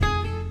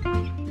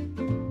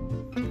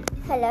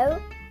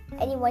Hello?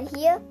 Anyone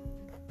here?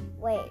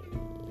 Wait.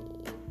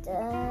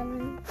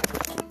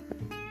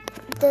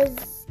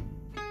 Does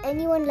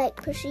anyone like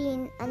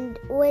Pusheen and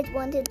always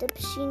wanted the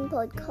Pusheen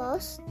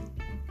podcast?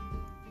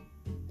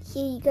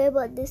 Here you go,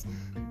 but this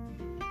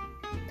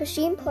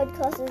Pusheen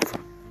podcast is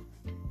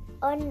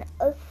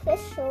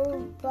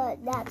unofficial, but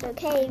that's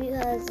okay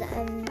because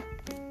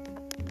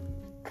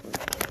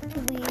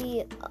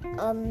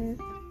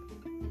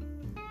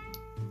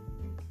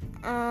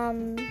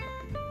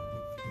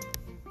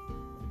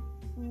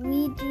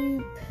we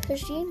do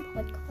Pusheen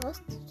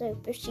podcast, so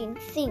Pusheen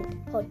themed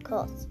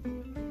podcast.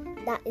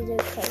 That is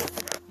okay.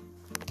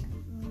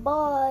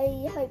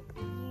 Bye. Hope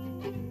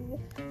you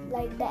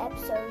like the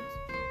episodes.